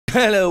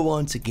Hello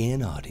once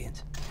again,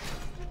 audience.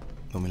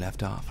 When we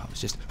left off, I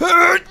was just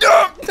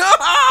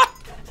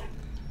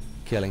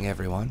killing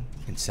everyone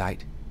in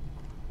sight.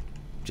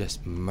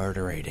 Just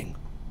murderating.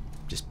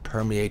 Just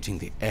permeating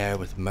the air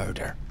with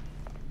murder.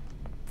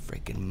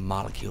 Freaking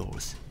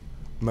molecules.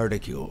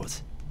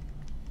 Murdercules.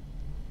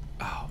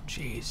 Oh,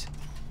 jeez.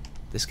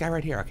 This guy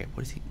right here, okay,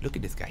 what is he? Look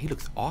at this guy. He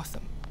looks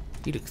awesome.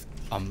 He looks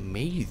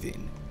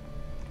amazing.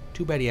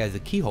 Too bad he has a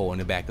keyhole in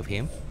the back of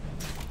him.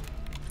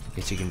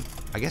 Okay, so you can,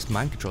 I guess,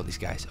 mind control these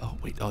guys. Oh,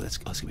 wait. Oh, that's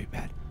gonna be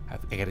bad.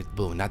 I gotta,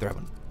 boom, another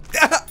one.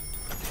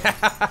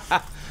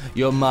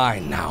 You're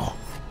mine now.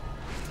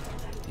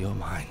 You're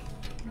mine.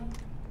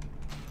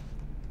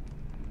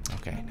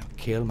 Okay, now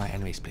kill my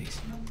enemies, please.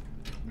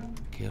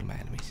 Kill my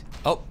enemies.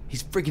 Oh,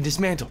 he's freaking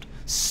dismantled.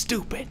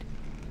 Stupid.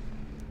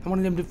 I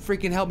wanted him to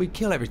freaking help me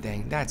kill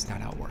everything. That's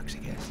not how it works,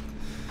 I guess.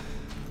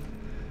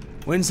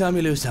 Win some,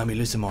 you lose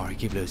some more. You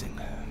keep losing.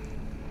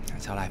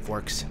 That's how life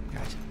works,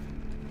 guys.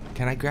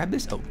 Can I grab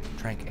this? Oh,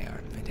 trank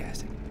AR.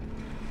 Fantastic.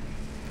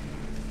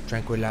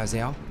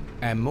 Tranquilizer.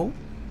 Ammo.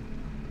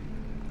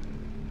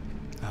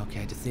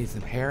 Okay, I just need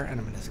some hair, and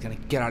I'm just gonna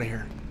get out of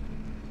here.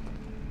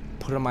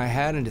 Put it on my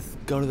head and just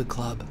go to the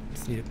club.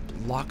 Just need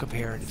a lock of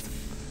hair and just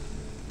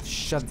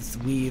shove this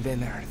weave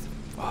in there.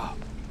 Oh,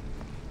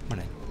 I'm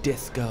gonna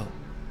disco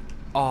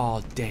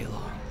all day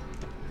long.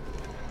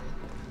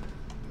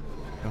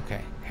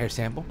 Okay, hair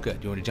sample.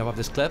 Good. You want to jump off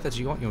this cliff? That's what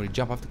you want? You want to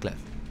jump off the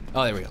cliff?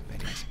 Oh, there we go.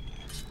 Fantastic.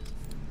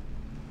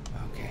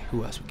 Okay,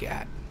 who else we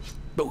got?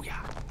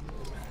 Booyah.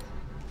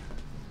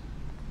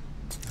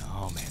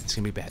 Oh, man. This is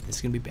going to be bad. This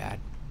is going to be bad.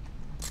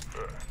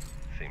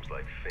 Seems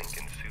like Fink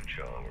and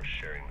Suchong were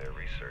sharing their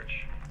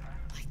research.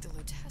 Like the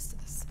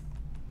Lutesis.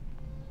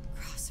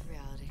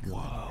 Cross-reality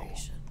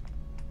collaboration.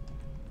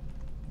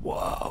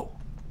 Whoa.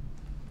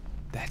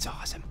 That's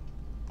awesome.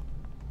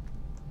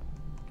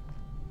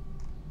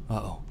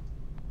 Uh-oh.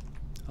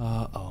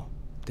 Uh-oh.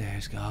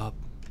 There's Gob.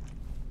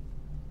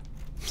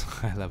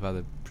 I love how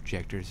the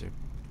projectors are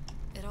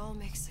It all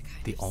makes the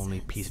kind the of only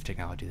sense. piece of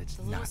technology that's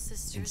The little not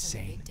sisters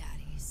insane. and the big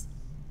daddies.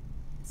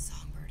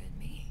 Songbird and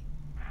me.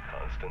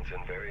 Constants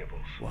and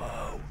variables.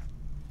 Whoa.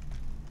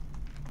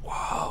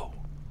 Whoa.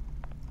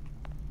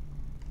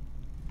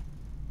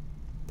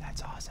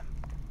 That's awesome.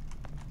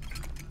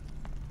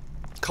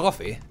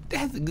 Coffee?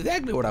 That's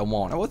exactly what I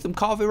want. I want some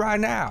coffee right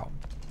now.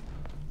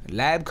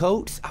 Lab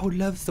coats? I would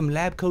love some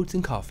lab coats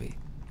and coffee.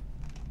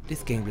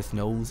 This game just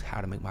knows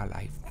how to make my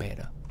life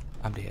better.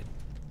 I'm dead.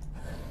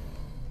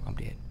 I'm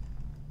dead.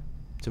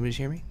 Somebody just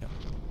hear me? No.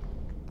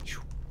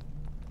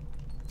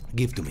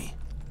 Give to me.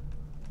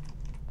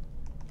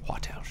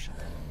 What else?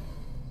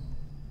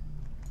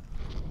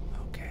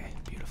 Okay,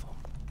 beautiful.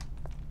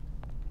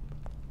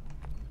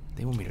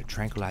 They want me to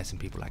tranquilize some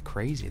people like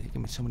crazy. They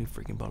give me so many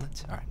freaking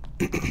bullets. Alright.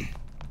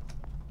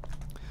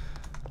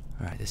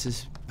 Alright, this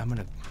is... I'm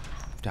gonna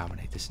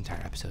dominate this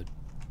entire episode.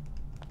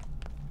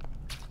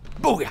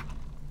 Booyah!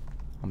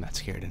 I'm not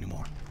scared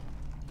anymore.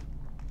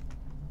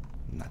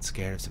 I'm not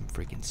scared of some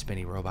freaking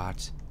spinny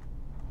robots.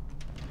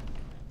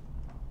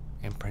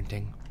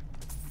 Imprinting.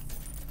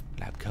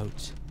 Lab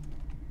coats.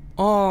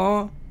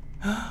 Aww.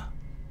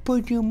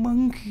 But the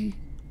monkey.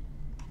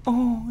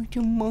 Oh, the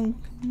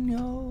monkey.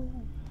 No.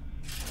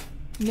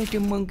 Let the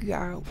monkey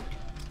out.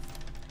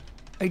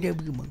 I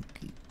love the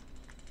monkey.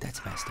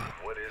 That's messed up.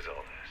 What is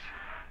all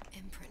this?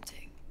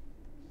 Imprinting.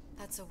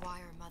 That's a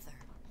wire mother.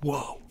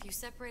 Whoa. If you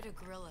separate a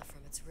gorilla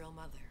from its real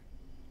mother,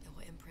 it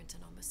will imprint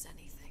on almost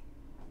anything.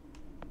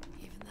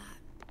 Even that.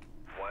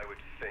 Why would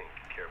Fink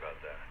care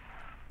about that?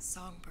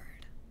 Songbird.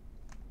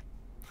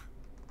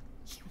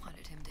 He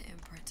wanted him to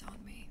imprint on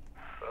me.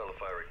 Well,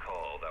 if I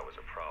recall, that was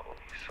a problem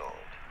he solved.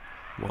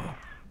 Whoa.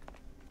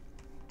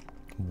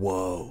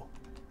 Whoa.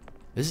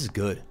 This is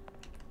good.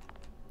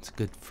 It's a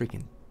good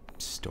freaking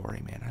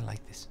story, man. I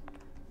like this.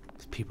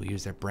 People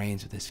use their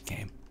brains with this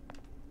game.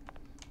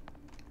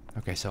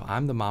 Okay, so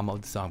I'm the mama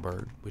of the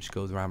songbird, which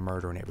goes around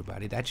murdering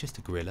everybody. That's just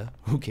a gorilla.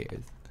 Who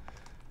cares?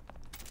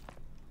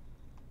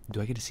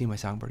 Do I get to see my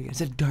songbird again? Is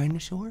it a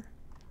dinosaur?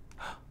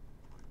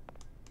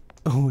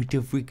 Oh, it's a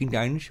freaking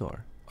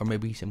dinosaur. Or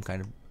maybe some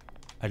kind of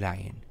a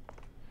lion.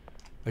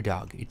 A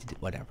dog. It's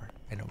whatever.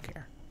 I don't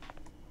care.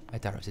 I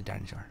thought it was a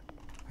dinosaur.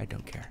 I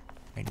don't care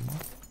anymore.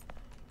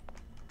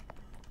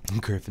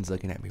 Griffin's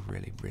looking at me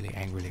really, really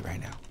angrily right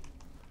now.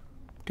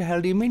 The hell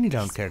do you mean you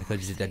don't care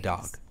because it's a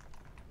dog?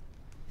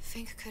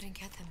 Fink couldn't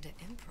get them to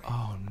imprint.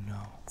 Oh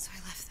no. So I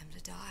left them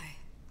to die.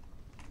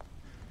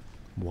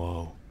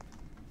 Whoa.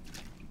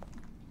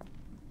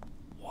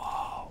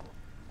 Whoa.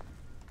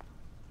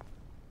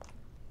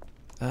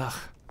 Ugh.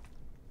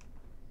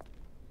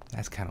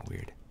 That's kind of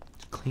weird.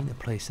 Just clean the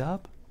place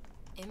up.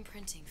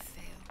 Imprinting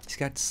failed. He's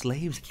got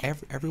slaves.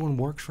 Everyone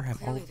works for him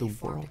all Clearly over the they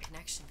formed world. a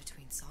connection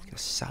between Got a Songbird.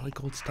 solid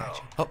gold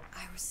statue. Oh.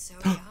 I was so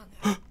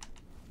young.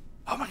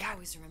 Oh my I god.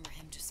 always remember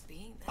him just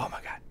being there. Oh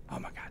my god. Oh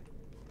my god.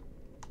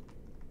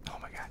 Oh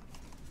my god.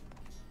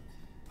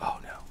 Oh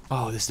no.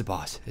 Oh, this is the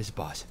boss. This is the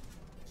boss.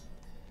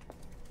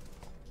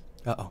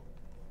 Uh-oh.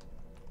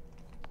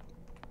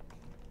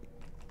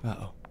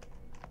 Uh-oh.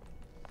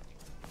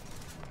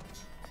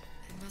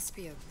 Must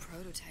be a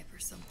prototype or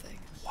something.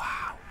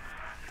 Wow.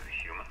 Is it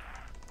human?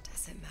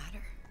 Does it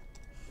matter?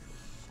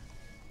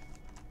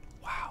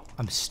 Wow.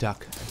 I'm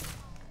stuck.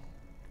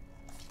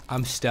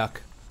 I'm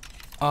stuck.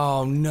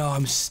 Oh no,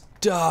 I'm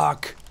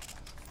stuck.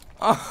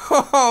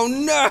 Oh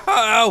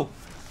no!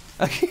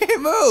 I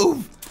can't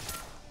move!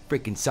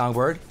 Freaking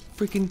songbird.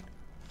 Freaking.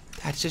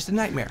 That's just a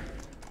nightmare.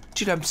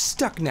 Dude, I'm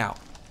stuck now.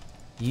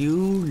 You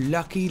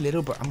lucky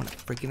little bird. I'm gonna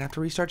freaking have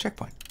to restart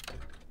checkpoint.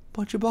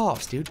 Bunch of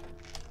balls, dude.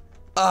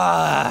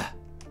 Ah!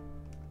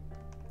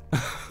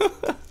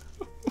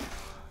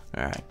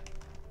 Alright.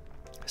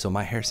 So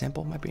my hair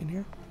sample might be in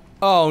here?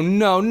 Oh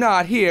no,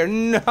 not here.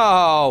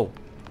 No!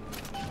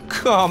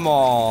 Come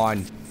on!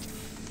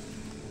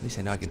 At least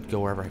I know I can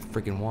go wherever I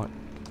freaking want.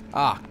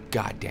 Ah,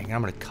 god dang it.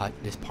 I'm gonna cut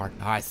this part.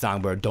 Alright,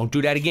 songbird, don't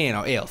do that again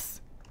or else.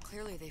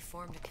 Clearly they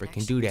formed a Freaking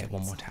connection do that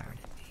between one more time.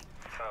 Songbird and me.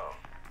 How?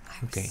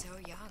 I was Okay. so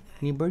young.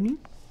 Hey, Bernie?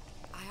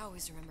 I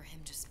always remember him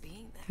just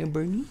being Hey, there.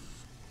 Bernie? It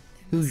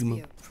Who's must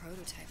be my- a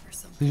prototype or Who's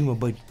something. my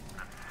buddy? Is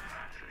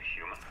it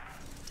human?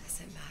 Does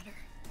it matter?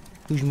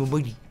 Who's my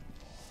buddy?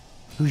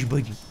 Who's your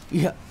buddy?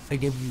 Yeah, I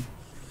love you.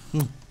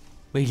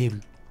 I love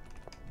you.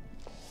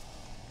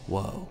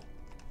 Whoa.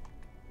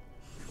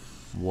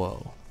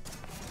 Whoa.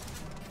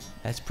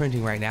 That's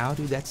printing right now,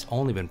 dude. That's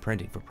only been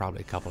printing for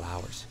probably a couple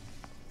hours.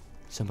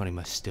 Somebody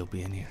must still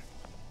be in here.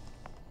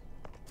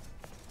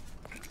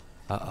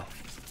 Uh-oh.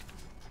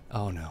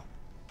 Oh no.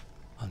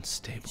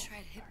 Unstable.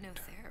 Tried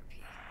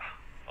hypnotherapy.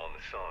 On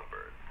the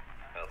Songbird.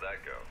 How'd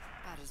that go?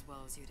 About as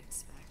well as you'd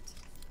expect.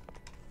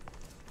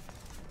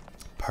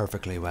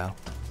 Perfectly well.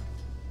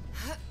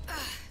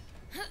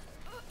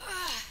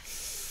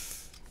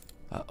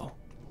 Uh-oh.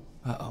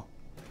 Uh-oh.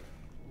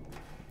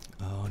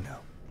 Oh no.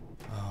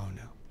 Oh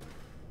no.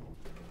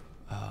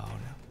 Oh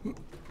no.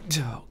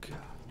 Oh god.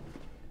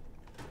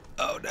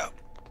 Oh no.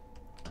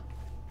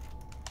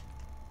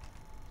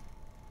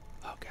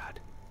 Oh god.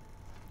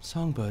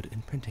 Songbird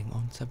imprinting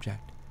on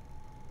subject.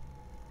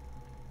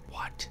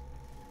 What?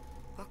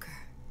 Booker.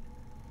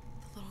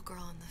 The little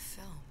girl in the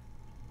film.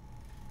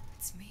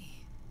 It's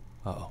me.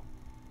 Uh-oh.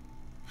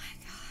 My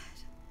god.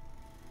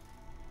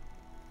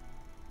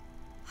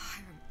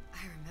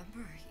 I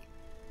remember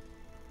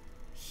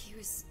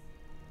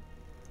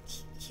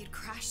he'd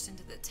crashed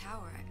into the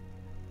tower.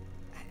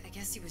 I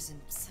guess he was in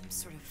some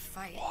sort of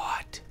fight.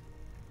 What?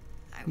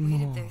 I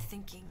waited there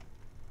thinking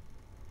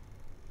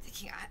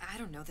I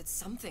don't know, that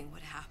something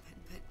would happen,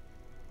 but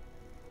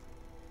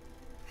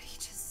he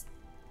just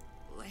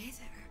lay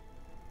there.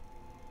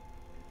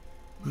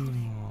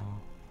 Moaning.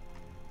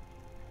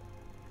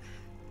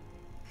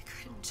 I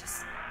couldn't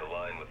just... The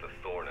lion with the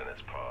thorn in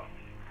its paw.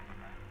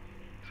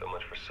 So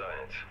much for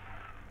science.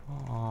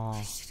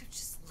 I should have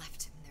just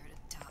left him there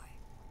to die.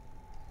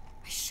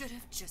 I should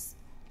have just...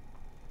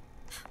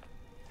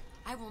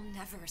 I will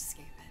never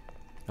escape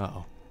it.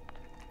 Uh-oh.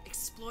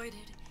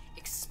 Exploited,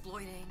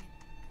 exploiting,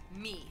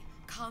 me,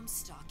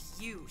 Comstock,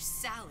 you,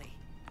 Sally.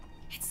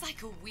 It's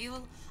like a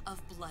wheel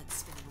of blood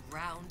spinning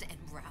round and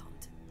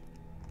round.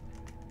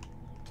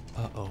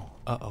 Uh-oh.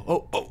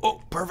 Uh-oh.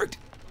 Oh, perfect.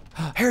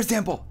 Hair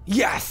sample.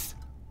 Yes!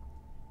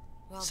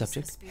 Well,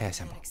 Subject, this must be hair the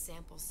sample. genetic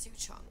sample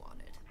Suchong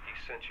wanted.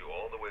 He sent you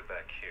all the way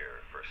back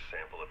here for a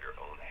sample of your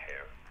own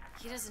hair.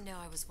 He doesn't know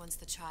I was once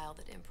the child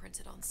that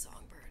imprinted on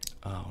Songbird.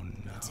 Oh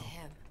no. To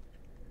him,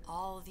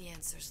 all of the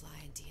answers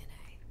lie in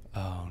DNA.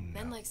 Oh no.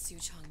 Men like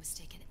Suchong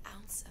mistake an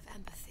ounce of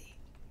empathy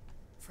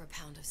for a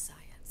pound of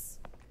science.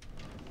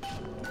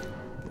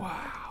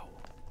 Wow.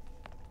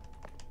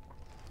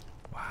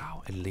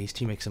 Wow. At least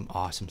he makes some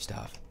awesome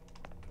stuff.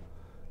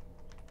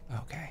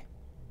 Okay.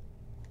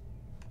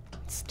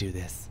 Let's do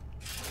this.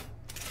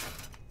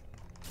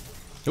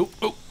 Oh,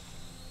 oh.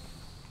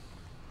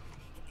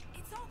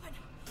 It's open.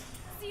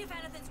 See if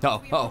anything's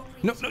Oh.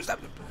 No, stop.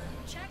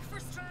 Check for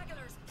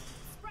stragglers.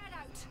 Spread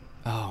out.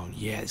 Oh,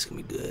 yeah, this is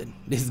gonna be good.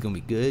 This is gonna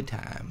be good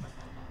time.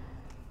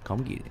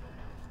 Come get it.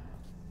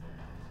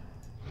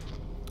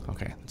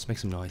 Okay, let's make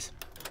some noise.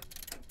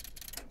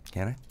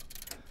 Can I?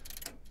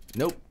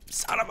 Nope.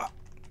 Son of a...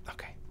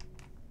 Okay.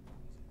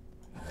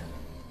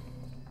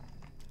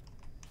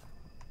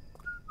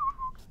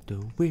 The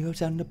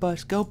wheels on the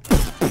bus go...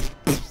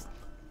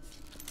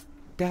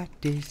 That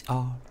is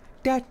all.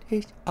 That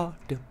is all.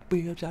 The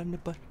wheels on the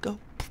bus go...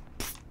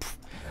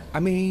 I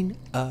mean,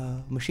 a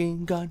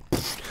machine gun. The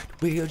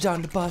wheels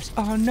on the bus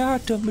are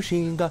not a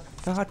machine gun.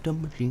 Not a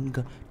machine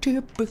gun.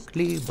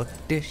 Typically, but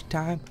this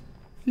time...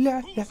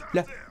 La la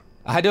la.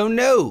 I don't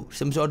know.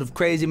 Some sort of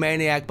crazy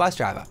maniac bus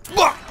driver.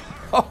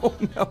 Oh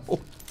no.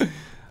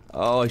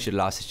 Oh, he should have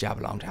lost his job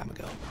a long time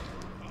ago.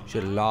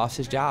 Should have lost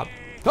his job.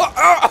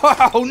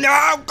 Oh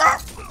no.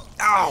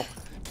 Oh,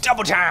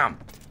 double time.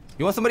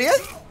 You want somebody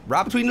else?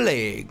 Right between the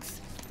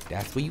legs.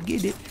 That's where you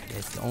get it.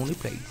 That's the only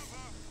place.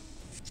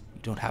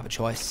 You don't have a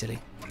choice, silly.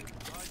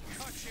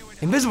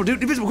 Invisible,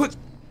 dude. Invisible, quick.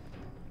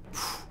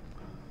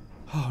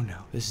 Oh no.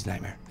 This is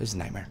nightmare. This is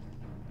nightmare.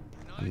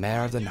 A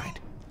mare of the night.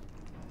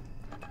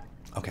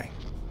 Okay.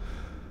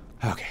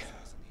 Okay.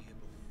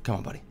 Come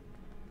on, buddy.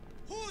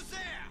 Who's there?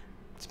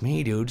 It's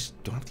me, dude.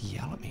 Just don't have to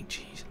yell at me.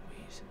 Jeez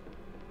Louise.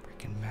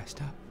 freaking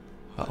messed up.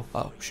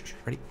 Oh, shh,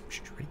 ready?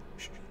 Shh, ready?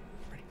 Shh,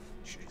 ready?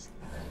 Shh.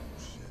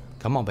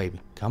 Come on, baby.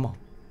 Come on.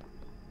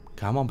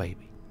 Come on,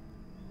 baby.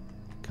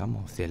 Come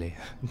on, silly.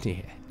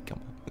 Yeah,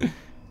 come on.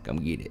 Come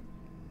get it.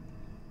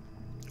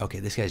 Okay,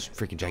 this guy's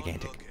freaking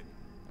gigantic.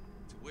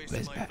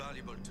 This is bad.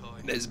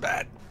 This is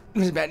bad.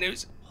 This is bad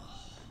news.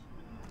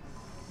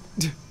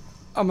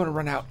 I'm gonna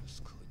run out.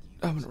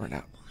 I'm gonna run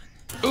out.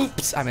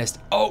 Oops, I missed.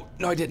 Oh,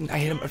 no, I didn't. I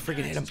hit him. I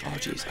freaking hit him. Oh,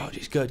 jeez. Oh,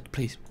 jeez. Good.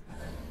 Please.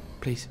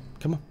 Please.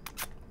 Come on.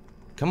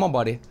 Come on,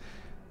 buddy.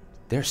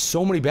 There's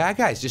so many bad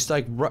guys. Just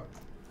like...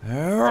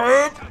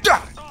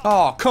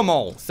 Oh, come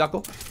on,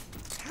 suckle.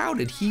 How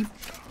did he...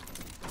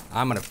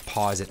 I'm gonna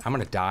pause it. I'm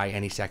gonna die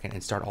any second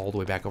and start all the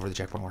way back over the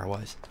checkpoint where I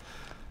was.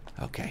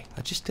 Okay,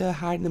 let's just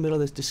hide in the middle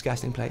of this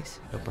disgusting place.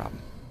 No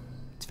problem.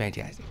 It's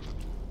fantastic.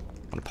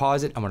 I'm gonna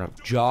pause it. I'm gonna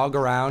jog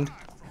around.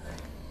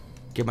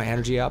 Get my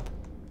energy up.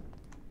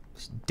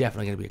 It's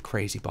definitely gonna be a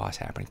crazy boss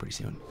happening pretty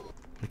soon.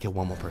 I'm gonna kill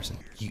one more person.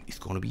 It's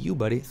gonna be you,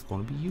 buddy. It's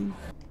gonna be you.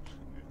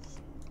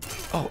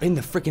 Oh, in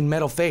the freaking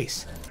metal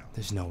face.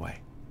 There's no way.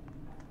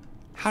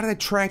 How did I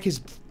track his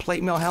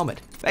plate mail helmet?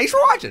 Thanks for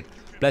watching.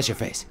 Bless your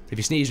face. If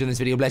you sneezed in this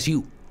video, bless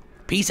you.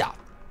 Peace out.